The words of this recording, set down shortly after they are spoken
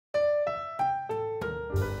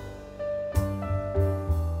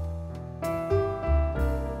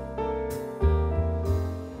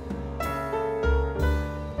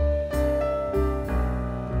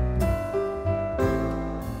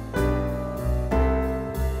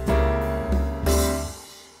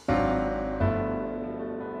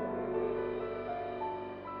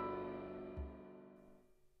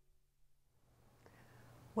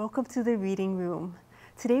Welcome to the Reading Room.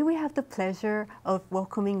 Today we have the pleasure of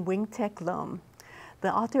welcoming Wing Tek Lum,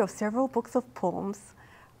 the author of several books of poems,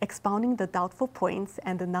 Expounding the Doubtful Points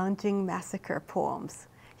and the Nanjing Massacre poems.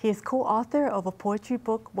 He is co-author of a poetry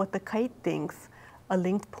book, What the Kite Thinks, a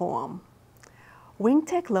linked poem. Wing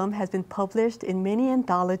Tek Lum has been published in many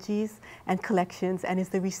anthologies and collections and is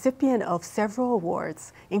the recipient of several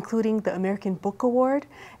awards, including the American Book Award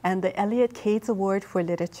and the Elliot Cades Award for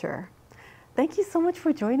Literature. Thank you so much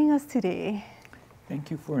for joining us today.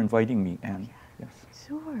 Thank you for inviting me, Anne. Yes.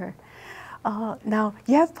 Sure. Now,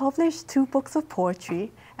 you have published 2 books of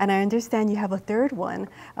poetry, and I understand you have a third one,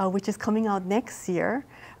 which is coming out next year,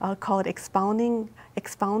 called Expounding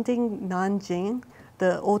Nanjing,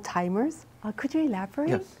 the Old Timers. Could you elaborate?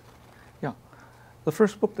 Yes. Yeah. The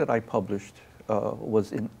first book that I published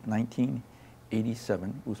was in 1987.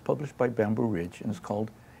 It was published by Bamboo Ridge, and it's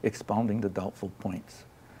called Expounding the Doubtful Points.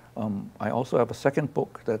 I also have a second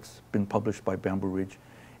book that's been published by Bamboo Ridge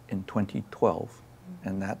in 2012,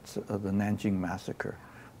 and that's the Nanjing Massacre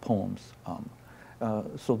poems.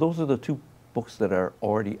 So those are the 2 books that are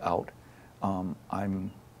already out.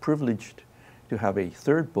 I'm privileged to have a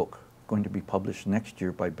third book going to be published next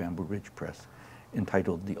year by Bamboo Ridge Press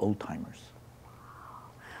entitled The Old Timers.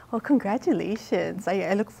 Well, congratulations.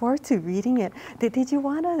 I look forward to reading it. Did you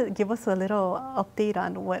want to give us a little update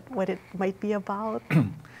on what it might be about?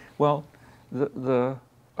 Well, the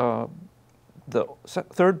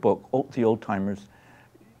third book, The Old Timers,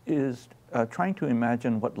 is trying to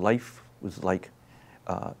imagine what life was like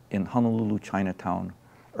in Honolulu, Chinatown,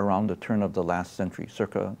 around the turn of the last century,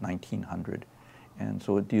 circa 1900. And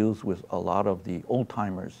so it deals with a lot of the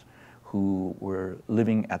old-timers who were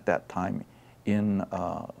living at that time in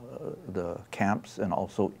the camps and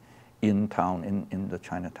also in town, in the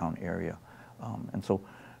Chinatown area. And so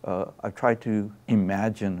I've tried to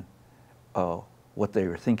imagine what they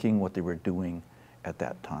were thinking, what they were doing at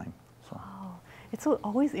that time. So. Wow. It's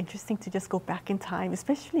always interesting to just go back in time,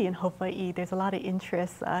 especially in Hawaii. There's a lot of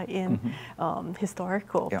interest in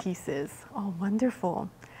historical pieces. Oh, wonderful.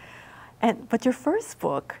 But your first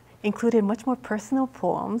book included much more personal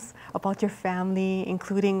poems about your family,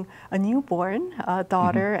 including a newborn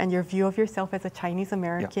daughter and your view of yourself as a Chinese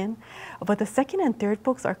American. Yeah. But the second and third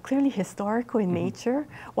books are clearly historical in nature.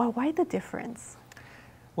 Why the difference?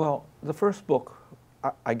 Well, the first book,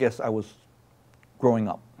 I guess I was growing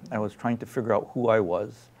up. I was trying to figure out who I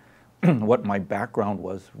was, what my background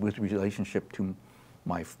was with relationship to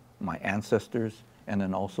my ancestors, and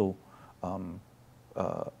then also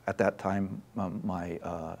at that time, my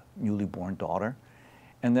newly born daughter.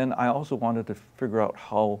 And then I also wanted to figure out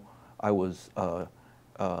how I was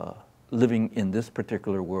living in this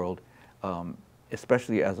particular world,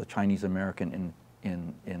 especially as a Chinese American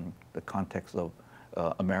in the context of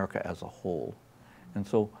America as a whole. And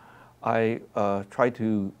so I tried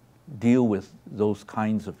to deal with those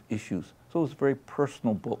kinds of issues. So it was a very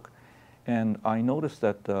personal book. And I noticed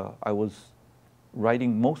that I was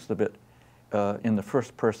writing most of it in the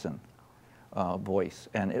first person voice,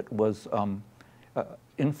 and it was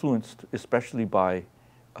influenced especially by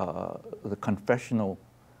the confessional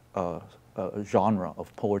genre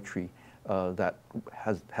of poetry that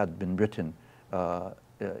had been written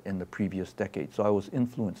in the previous decade. So I was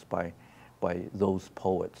influenced by those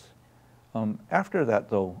poets. After that,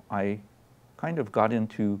 though, I kind of got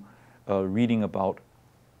into reading about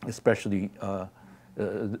especially a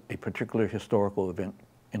particular historical event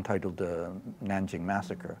entitled the Nanjing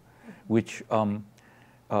Massacre, which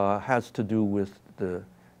has to do with the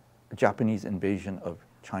Japanese invasion of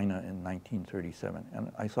China in 1937.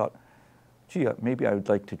 And I thought, gee, maybe I would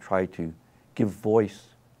like to try to give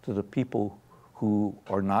voice to the people who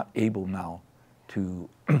are not able now to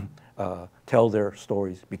tell their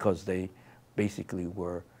stories because they basically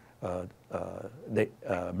were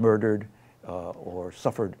murdered or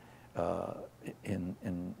suffered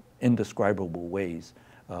in indescribable ways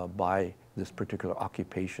by this particular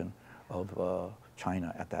occupation of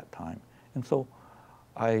China at that time. And so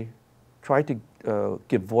I tried to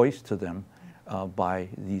give voice to them by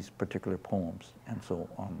these particular poems. And so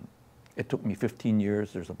it took me 15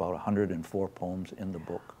 years. There's about 104 poems in the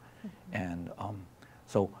book. And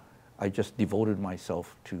so I just devoted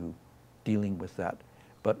myself to dealing with that,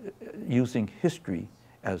 but using history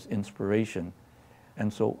as inspiration.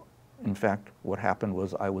 And so, in fact, what happened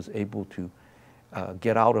was I was able to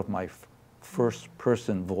get out of my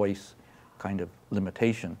first-person voice kind of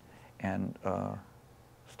limitation and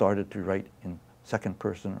started to write in second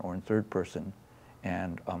person or in third person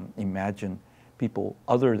and imagine people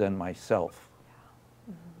other than myself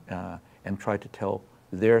and try to tell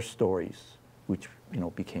their stories, which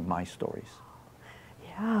became my stories.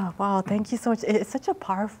 Yeah, wow, thank you so much. It's such a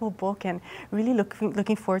powerful book, and really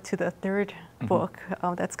looking forward to the third book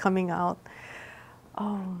that's coming out.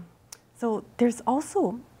 So there's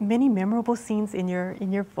also many memorable scenes in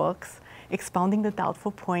your books, expounding the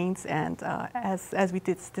doubtful points, and as we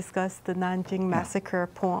did discuss, the Nanjing Massacre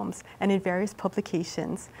poems, and in various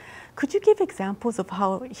publications. Could you give examples of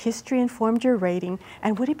how history informed your writing,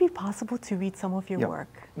 and would it be possible to read some of your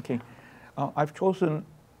work? Okay, I've chosen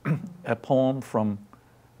a poem from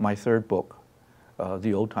my third book,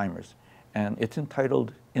 The Old Timers, and it's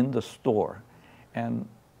entitled "In the Store," and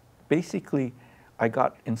basically, I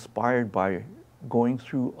got inspired by going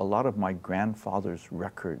through a lot of my grandfather's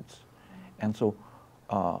records. And so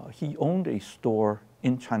he owned a store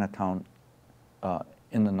in Chinatown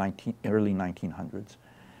in the early 1900s.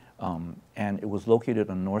 And it was located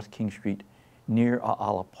on North King Street near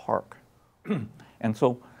Ala Park. And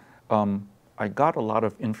so I got a lot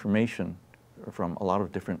of information from a lot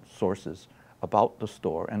of different sources about the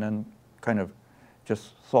store, and then kind of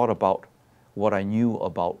just thought about what I knew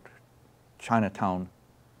about Chinatown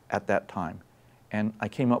at that time, and I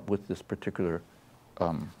came up with this particular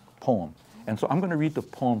poem. And so I'm going to read the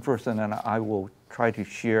poem first, and then I will try to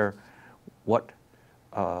share what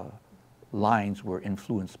lines were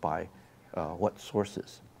influenced by what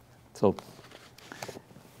sources. So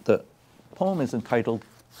the poem is entitled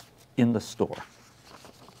 "In the Store."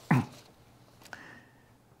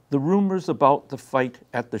 The rumors about the fight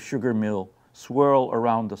at the sugar mill swirl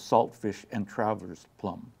around the saltfish and traveler's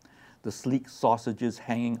plum, the sleek sausages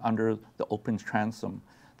hanging under the open transom,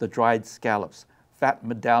 the dried scallops, fat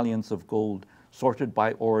medallions of gold sorted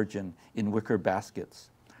by origin in wicker baskets.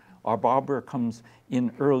 Our barber comes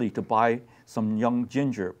in early to buy some young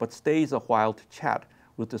ginger, but stays a while to chat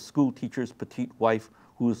with the school teacher's petite wife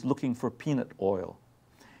who is looking for peanut oil.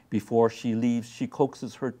 Before she leaves, she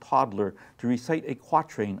coaxes her toddler to recite a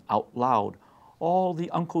quatrain out loud. All the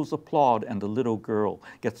uncles applaud, and the little girl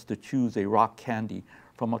gets to choose a rock candy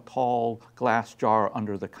from a tall glass jar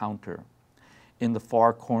under the counter. In the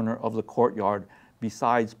far corner of the courtyard,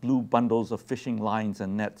 besides blue bundles of fishing lines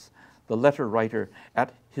and nets, the letter writer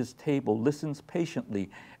at his table listens patiently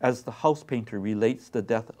as the house painter relates the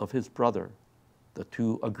death of his brother. The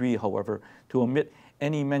two agree, however, to omit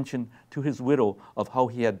any mention to his widow of how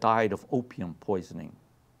he had died of opium poisoning.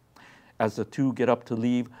 As the two get up to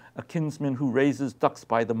leave, a kinsman who raises ducks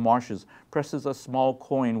by the marshes presses a small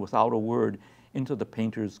coin without a word into the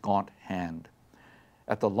painter's gaunt hand.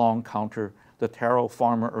 At the long counter, the taro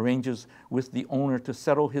farmer arranges with the owner to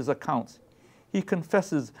settle his accounts. He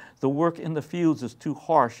confesses the work in the fields is too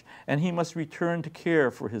harsh, and he must return to care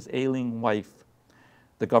for his ailing wife.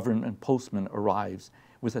 The government postman arrives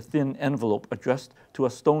with a thin envelope addressed to a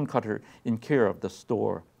stonecutter in care of the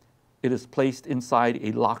store. It is placed inside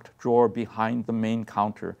a locked drawer behind the main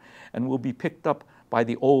counter and will be picked up by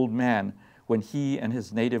the old man when he and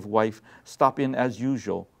his native wife stop in as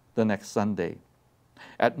usual the next Sunday.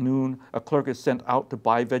 At noon, a clerk is sent out to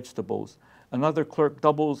buy vegetables. Another clerk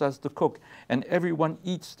doubles as the cook, and everyone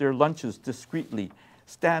eats their lunches discreetly,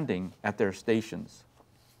 standing at their stations.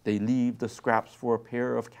 They leave the scraps for a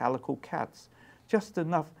pair of calico cats, just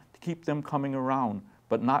enough to keep them coming around,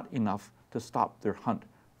 but not enough to stop their hunt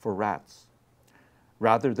for rats.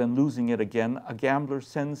 Rather than losing it again, a gambler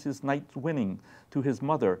sends his night's winning to his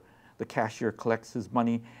mother. The cashier collects his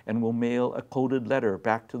money and will mail a coded letter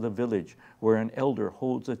back to the village, where an elder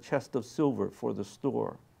holds a chest of silver for the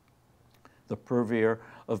store. The purveyor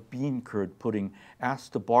of bean curd pudding asks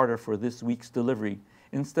to barter for this week's delivery.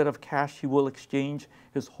 Instead of cash, he will exchange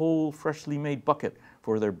his whole freshly made bucket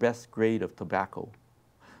for their best grade of tobacco.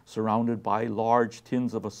 Surrounded by large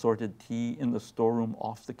tins of assorted tea in the storeroom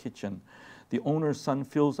off the kitchen, the owner's son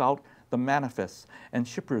fills out the manifests and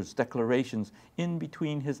shippers' declarations in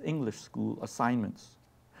between his English school assignments.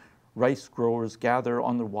 Rice growers gather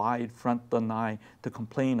on the wide front lanai to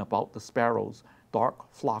complain about the sparrows,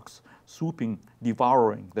 dark flocks swooping,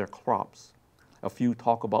 devouring their crops. A few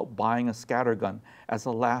talk about buying a scattergun as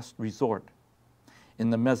a last resort. In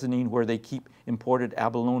the mezzanine where they keep imported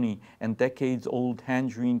abalone and decades-old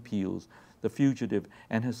tangerine peels, the fugitive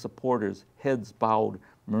and his supporters, heads bowed,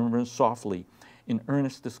 murmur softly in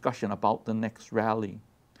earnest discussion about the next rally.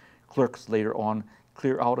 Clerks later on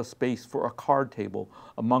clear out a space for a card table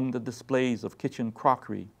among the displays of kitchen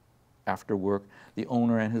crockery. After work, the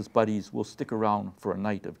owner and his buddies will stick around for a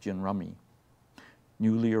night of gin rummy.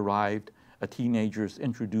 Newly arrived, a teenager is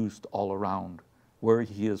introduced all around, where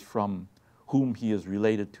he is from, whom he is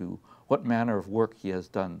related to, what manner of work he has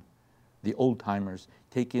done. The old-timers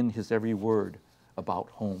take in his every word about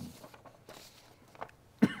home.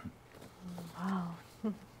 Wow.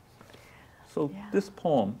 So Yeah. this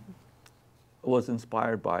poem was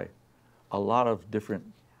inspired by a lot of different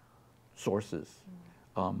sources.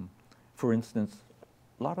 For instance,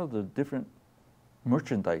 a lot of the different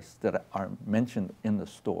merchandise that are mentioned in the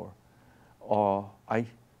store, I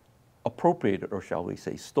appropriated, or shall we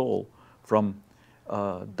say, stole from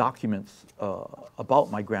documents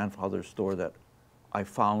about my grandfather's store that I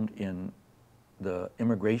found in the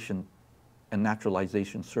Immigration and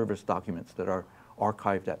Naturalization Service documents that are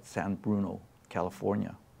archived at San Bruno,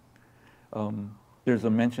 California. There's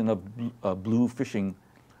a mention of blue fishing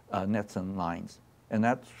nets and lines, and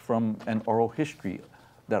that's from an oral history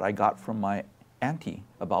that I got from my auntie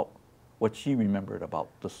about what she remembered about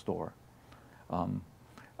the store.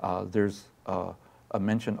 There's a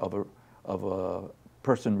mention of a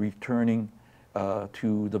person returning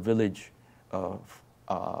to the village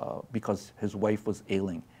because his wife was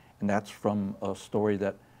ailing, and that's from a story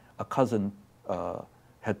that a cousin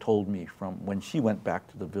had told me from when she went back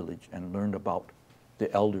to the village and learned about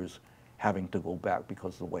the elders having to go back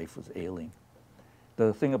because the wife was ailing.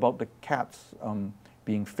 The thing about the cats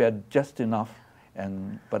being fed just enough,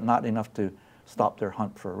 but not enough to stop their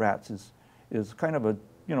hunt for rats is kind of a,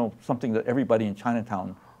 something that everybody in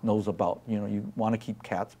Chinatown knows about. You want to keep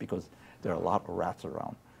cats because there are a lot of rats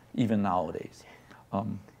around, even nowadays.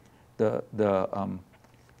 The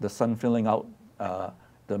son filling out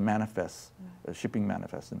the manifest, the shipping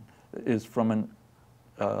manifest, is from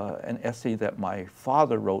an essay that my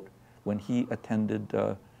father wrote when he attended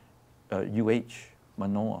UH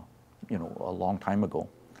Manoa, a long time ago.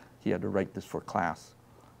 He had to write this for class.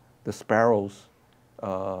 The sparrows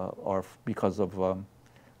are because of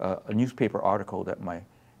a newspaper article that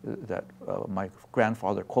my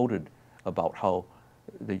grandfather quoted about how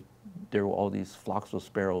there were all these flocks of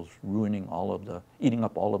sparrows eating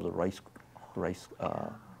up all of the rice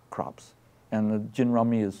crops. And the gin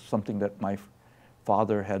rummy is something that my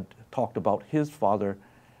father had talked about his father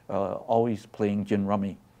always playing gin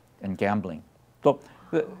rummy and gambling. So,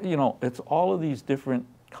 it's all of these different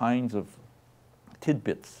kinds of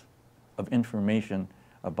tidbits of information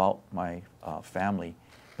about my family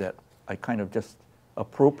that I kind of just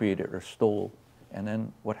appropriated or stole. And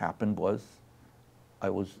then what happened was I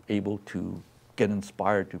was able to get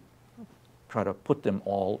inspired to try to put them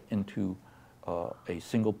all into a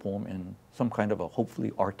single poem in some kind of a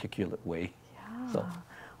hopefully articulate way. Yeah. So.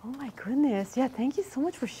 Oh my goodness. Yeah, thank you so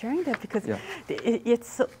much for sharing that, because Yeah.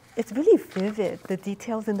 it's really vivid, the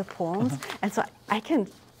details in the poems. And so I can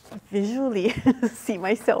visually see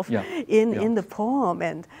myself in the poem,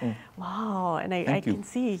 and wow, and I can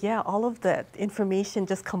see, all of that information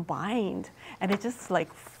just combined, and it just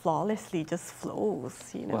like flawlessly just flows,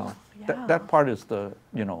 Well, that part is the,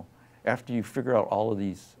 after you figure out all of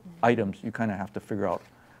these items, you kind of have to figure out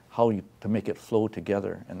how to make it flow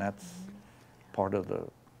together, and that's part of the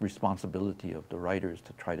responsibility of the writers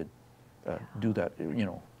to try to do that,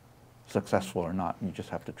 successful or not. You just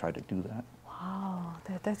have to try to do that. Wow,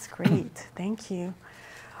 that's great. Thank you.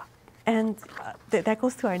 And that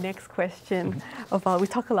goes to our next question about, we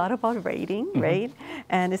talk a lot about writing, right?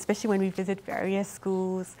 And especially when we visit various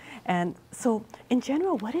schools. And so in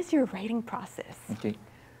general, what is your writing process? Okay.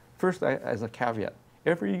 First, as a caveat,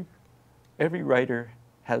 every writer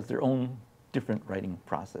has their own different writing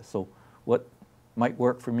process. So what might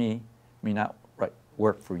work for me may not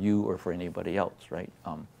work for you or for anybody else, right?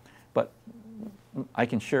 But I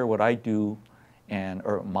can share what I do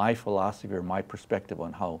or my philosophy or my perspective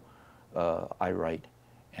on how I write,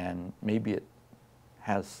 and maybe it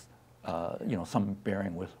has some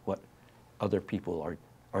bearing with what other people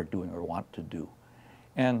are doing or want to do.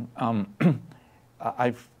 And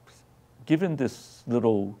I've given this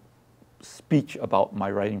little speech about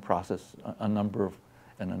my writing process a number of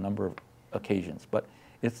occasions, but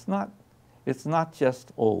it's not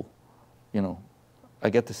just I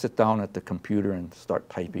get to sit down at the computer and start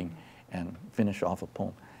typing and finish off a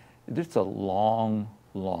poem. It's a long,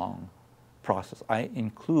 long process. I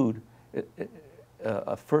include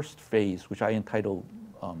a first phase, which I entitled,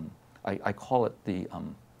 I call it the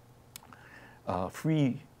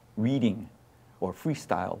free reading or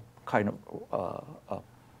freestyle kind of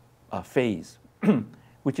phase,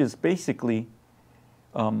 which is basically,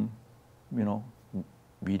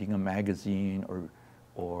 reading a magazine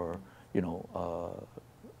or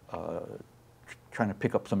trying to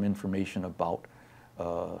pick up some information about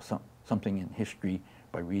something in history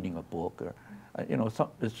by reading a book, or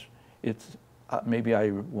maybe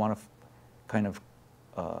I want to kind of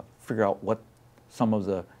figure out what some of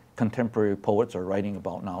the contemporary poets are writing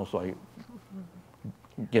about now, so I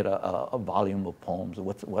get a volume of poems.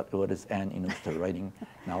 What is Anne Inusta writing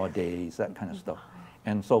nowadays? That kind of stuff.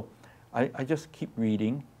 And so I just keep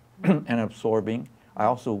reading and absorbing. I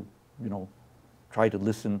also, try to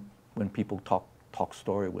listen when people talk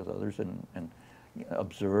story with others and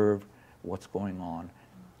observe what's going on.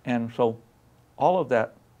 And so all of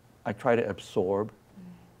that I try to absorb.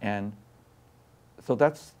 And so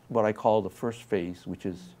that's what I call the first phase, which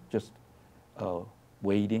is just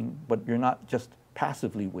waiting, but you're not just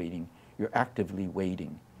passively waiting, you're actively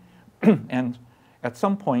waiting. And at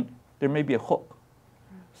some point, there may be a hook,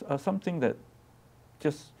 something that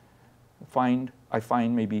just I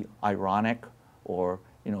find maybe ironic or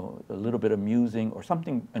a little bit amusing or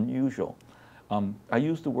something unusual. I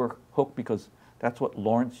use the word hook because that's what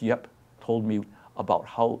Lawrence Yep told me about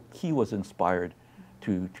how he was inspired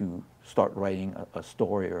to start writing a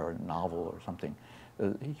story or a novel or something.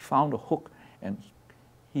 He found a hook, and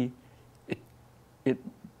he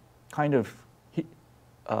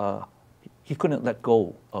couldn't let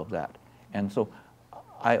go of that. And so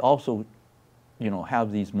I also,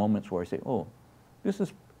 have these moments where I say, oh, this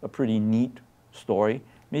is a pretty neat story.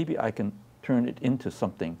 Maybe I can turn it into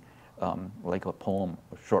something like a poem,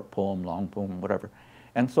 a short poem, long poem, whatever.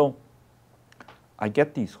 And so I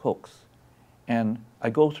get these hooks, and I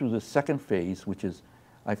go through the second phase, which is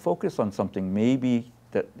I focus on something maybe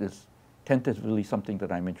that is tentatively something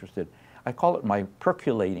that I'm interested. I call it my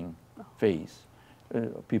percolating phase.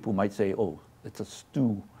 People might say, oh, it's a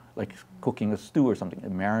stew, like cooking a stew or something, a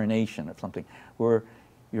marination of something, where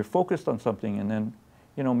you're focused on something and then,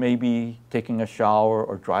 maybe taking a shower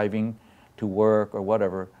or driving to work or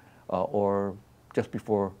whatever, or just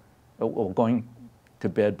before, or going to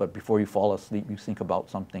bed, but before you fall asleep, you think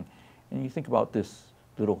about something. And you think about this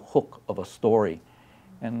little hook of a story,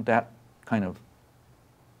 and that kind of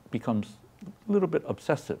becomes a little bit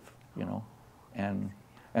obsessive, and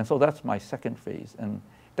so that's my second phase. And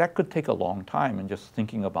that could take a long time, and just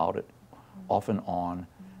thinking about it off and on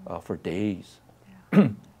for days.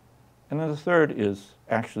 And then the third is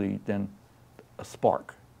actually then a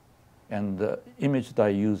spark. And the image that I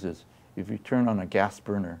use is, if you turn on a gas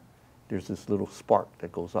burner, there's this little spark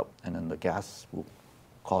that goes up, and then the gas will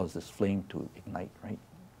cause this flame to ignite, right?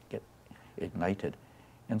 Get ignited.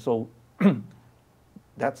 And so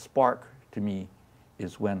that spark to me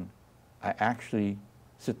is when I actually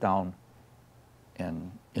sit down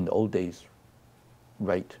and, in the old days,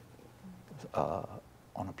 write on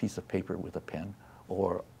a piece of paper with a pen,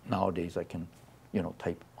 or nowadays I can,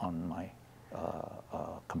 type on my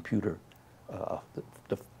computer,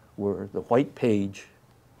 where the white page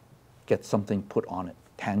gets something put on it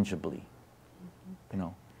tangibly,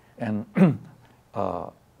 And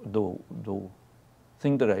the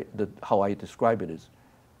thing that how I describe it is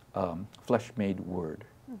flesh-made word.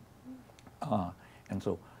 And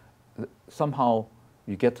so somehow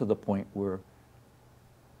you get to the point where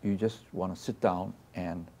you just want to sit down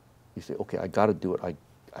and you say, okay, I got to do it. I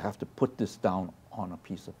have to put this down on a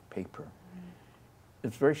piece of paper.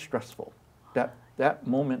 It's very stressful. That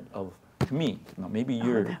moment of, to me, maybe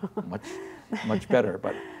you're much better,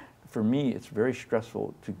 but for me, it's very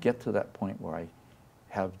stressful to get to that point where I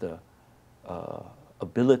have the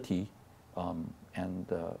ability and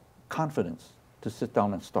confidence to sit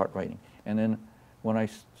down and start writing. And then when I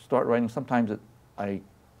start writing, sometimes I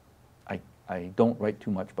don't write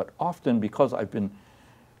too much, but often because I've been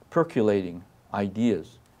percolating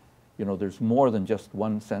ideas, there's more than just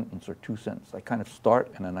one sentence or two sentences. I kind of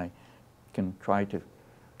start, and then I can try to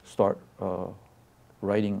start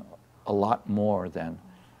writing a lot more than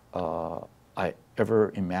I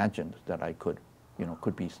ever imagined that I could.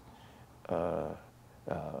 Could be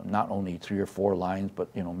not only 3 or 4 lines,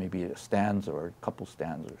 but maybe a stanza or a couple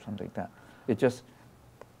stanzas or something like that. It just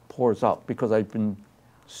pours out because I've been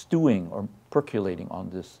stewing or percolating on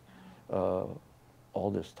this all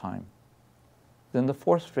this time. Then the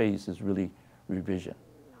fourth phase is really revision,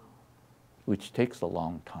 which takes a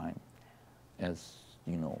long time, as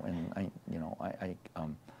you know. And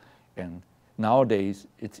and nowadays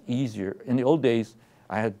it's easier. In the old days,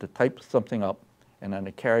 I had to type something up, and then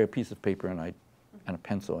I carry a piece of paper and a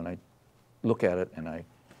pencil, and I look at it, and I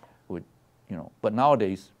would, But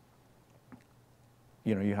nowadays,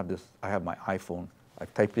 you have this. I have my iPhone.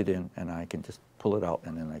 I've typed it in, and I can just pull it out,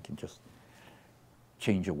 and then I can just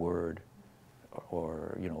change a word,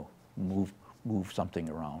 or move something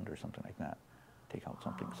around or something like that, take out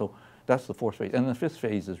something. So that's the fourth phase. And the fifth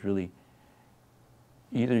phase is really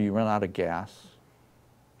either you run out of gas,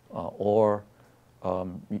 or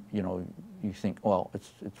you think, well,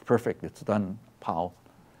 it's perfect, it's done, pow.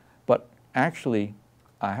 But actually,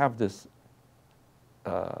 I have this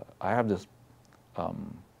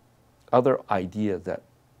other idea that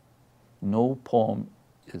no poem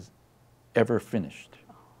is ever finished.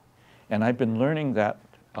 And I've been learning that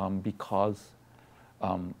because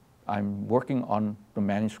I'm working on the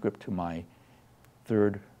manuscript to my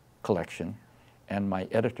third collection, and my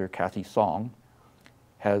editor, Kathy Song,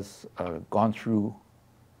 has gone through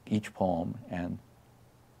each poem, and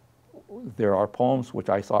there are poems which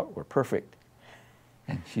I thought were perfect,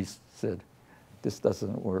 and she said, this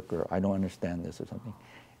doesn't work, or I don't understand this, or something.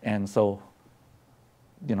 And so,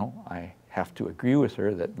 you know, I have to agree with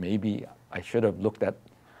her that maybe I should have looked at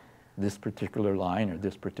this particular line or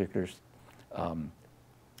this particular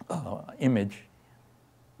image,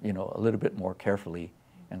 you know, a little bit more carefully,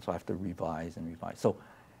 and so I have to revise and revise. So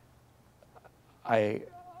I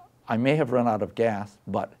may have run out of gas,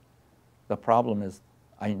 but the problem is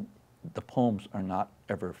the poems are not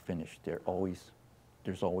ever finished. There's always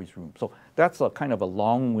room. So that's a kind of a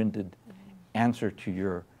long-winded answer to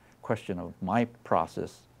your question of my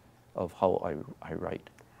process of how I write.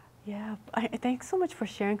 Yeah, thanks so much for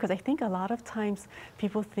sharing, because I think a lot of times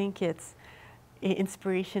people think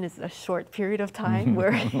inspiration is a short period of time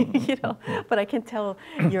where, you know, but I can tell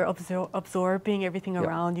you're absorbing everything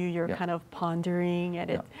around you, you're kind of pondering,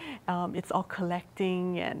 and it's all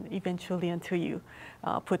collecting, and eventually until you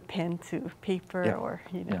put pen to paper or,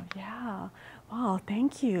 you know, Wow,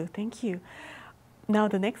 thank you, thank you. Now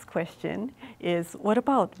the next question is, what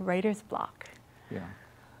about writer's block? Yeah.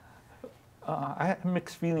 I have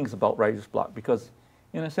mixed feelings about writer's block because,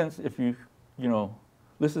 in a sense, if you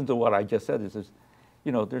listen to what I just said,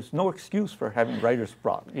 you know, there's no excuse for having writer's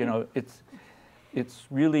block. You know, it's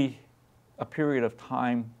really a period of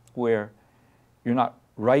time where you're not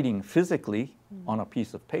writing physically on a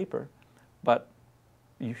piece of paper, but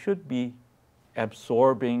you should be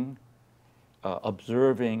absorbing,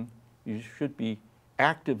 observing. You should be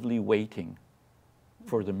actively waiting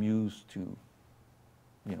for the muse to,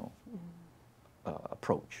 you know,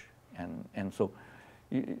 approach. And so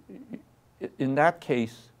in that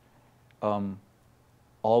case,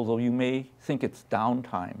 although you may think it's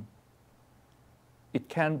downtime, it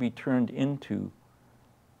can be turned into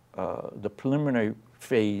the preliminary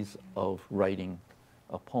phase of writing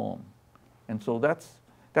a poem. And so that's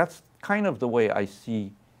kind of the way I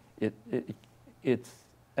see it. It's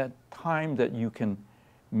a time that you can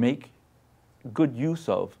make good use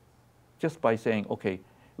of just by saying, okay,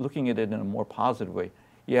 looking at it in a more positive way.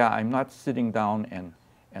 Yeah, I'm not sitting down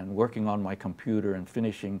and working on my computer and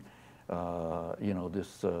finishing, you know,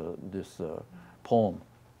 this poem,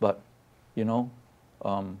 but you know,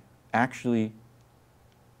 actually,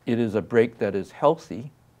 it is a break that is healthy,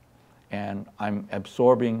 and I'm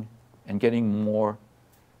absorbing and getting more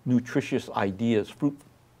nutritious ideas, fruit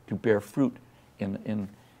to bear fruit in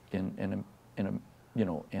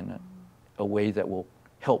a way that will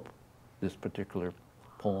help this particular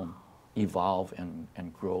poem evolve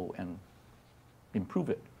and grow and improve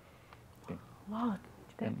it. Okay. Wow,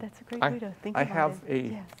 that's a great way to think about it. I have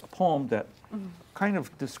a poem that kind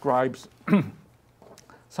of describes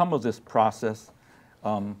some of this process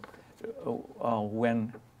when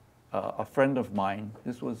a friend of mine,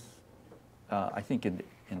 this was I think in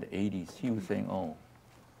the 80s, he was saying, oh,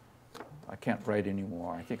 I can't write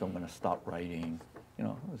anymore. I think I'm going to stop writing. You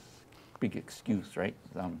know, it was a big excuse, right?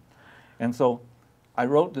 And so I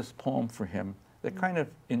wrote this poem for him that kind of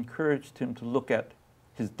encouraged him to look at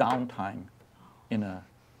his downtime in a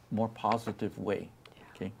more positive way.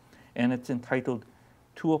 Okay? And it's entitled,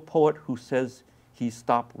 To a Poet Who Says He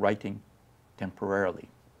Stopped Writing Temporarily.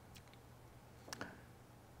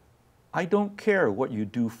 I don't care what you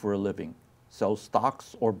do for a living, sell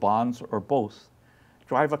stocks or bonds or both,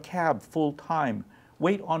 drive a cab full time,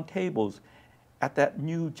 wait on tables at that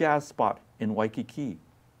new jazz spot in Waikiki.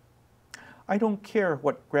 I don't care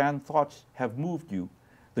what grand thoughts have moved you,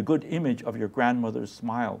 the good image of your grandmother's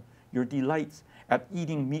smile, your delights at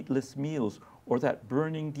eating meatless meals, or that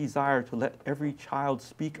burning desire to let every child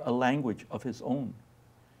speak a language of his own.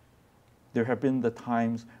 There have been the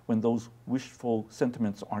times when those wishful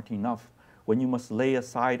sentiments aren't enough, when you must lay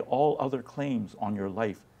aside all other claims on your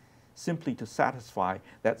life, simply to satisfy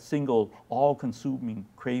that single all-consuming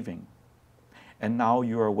craving. And now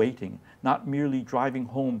you are waiting, not merely driving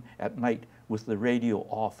home at night with the radio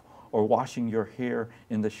off, or washing your hair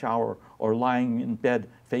in the shower, or lying in bed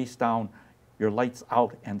face down, your lights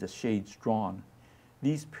out and the shades drawn.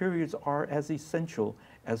 These periods are as essential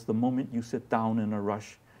as the moment you sit down in a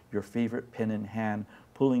rush, your favorite pen in hand,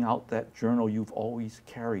 pulling out that journal you've always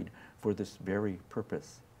carried for this very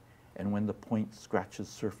purpose. And when the point scratches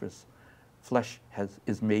surface, flesh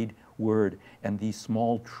is made word, and these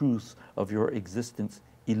small truths of your existence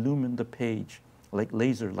illumine the page like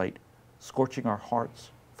laser light, scorching our hearts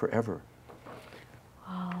forever.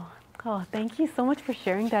 Wow, Oh, thank you so much for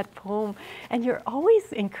sharing that poem. And you're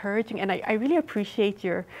always encouraging, and I really appreciate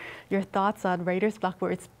your thoughts on writer's block, where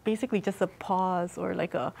it's basically just a pause or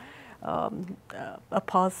like a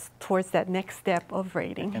pause towards that next step of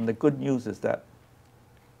writing. And the good news is that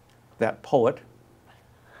that poet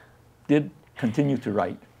did continue to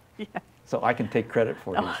write. Yeah. So I can take credit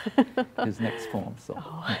for his next poem. So.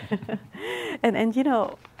 Oh. And you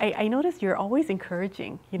know, I noticed you're always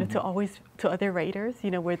encouraging, you know, to other writers, you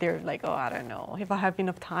know, where they're like, oh, I don't know if I have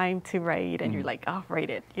enough time to write, and you're like, I'll write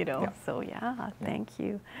it, you know. Yeah. So yeah, thank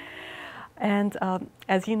you. And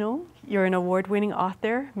as you know, you're an award-winning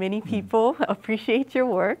author. Many people appreciate your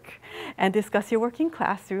work and discuss your work in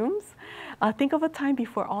classrooms. Think of a time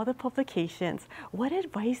before all the publications. What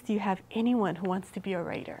advice do you have anyone who wants to be a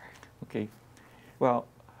writer? Okay, well,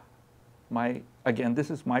 again, this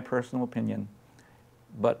is my personal opinion,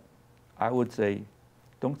 but I would say,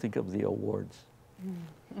 don't think of the awards.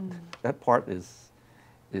 That part is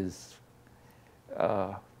you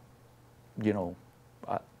know,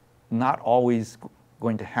 not always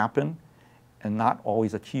going to happen, and not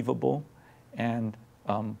always achievable, and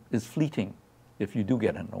is fleeting if you do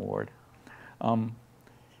get an award.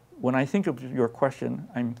 When I think of your question,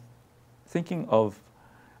 I'm thinking of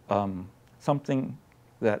something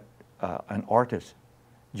that an artist,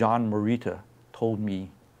 John Morita, told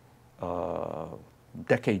me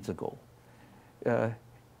decades ago.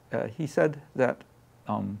 He said that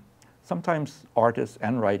sometimes artists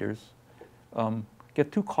and writers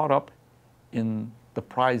get too caught up in the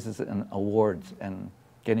prizes and awards and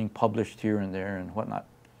getting published here and there and whatnot,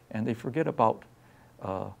 and they forget about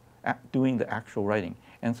doing the actual writing.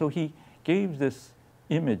 And so he gave this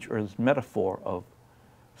image or this metaphor of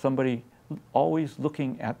somebody always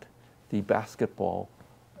looking at the basketball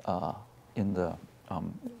in the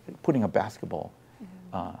putting a basketball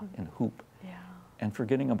in a hoop, and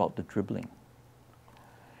forgetting about the dribbling.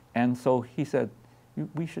 And so he said,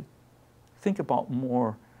 we should think about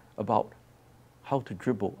more about how to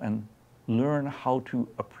dribble and learn how to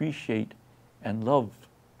appreciate and love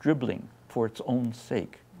dribbling for its own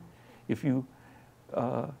sake. If you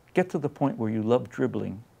get to the point where you love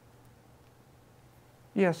dribbling,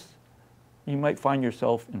 yes, you might find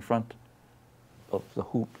yourself in front of the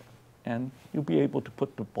hoop, and you'll be able to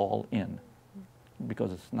put the ball in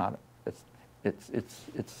because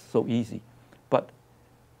it's so easy. But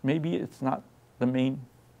maybe it's not the main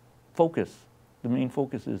focus. The main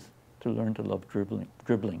focus is to learn to love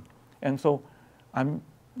dribbling. And so I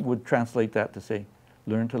would translate that to say,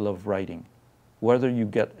 learn to love writing. Whether you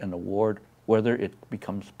get an award, whether it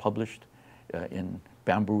becomes published in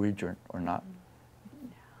Bamboo Ridge or not,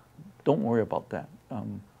 don't worry about that.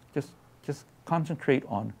 Just concentrate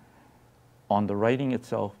on the writing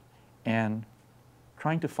itself and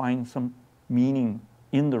trying to find some meaning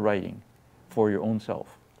in the writing for your own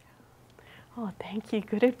self. Oh, thank you.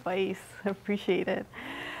 Good advice. I appreciate it.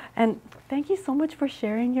 And thank you so much for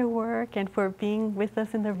sharing your work and for being with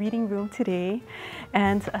us in the reading room today.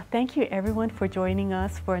 And thank you everyone for joining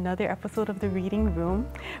us for another episode of the Reading Room.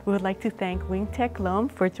 We would like to thank Wing Tek Lum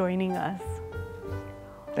for joining us.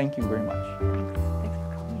 Thank you very much.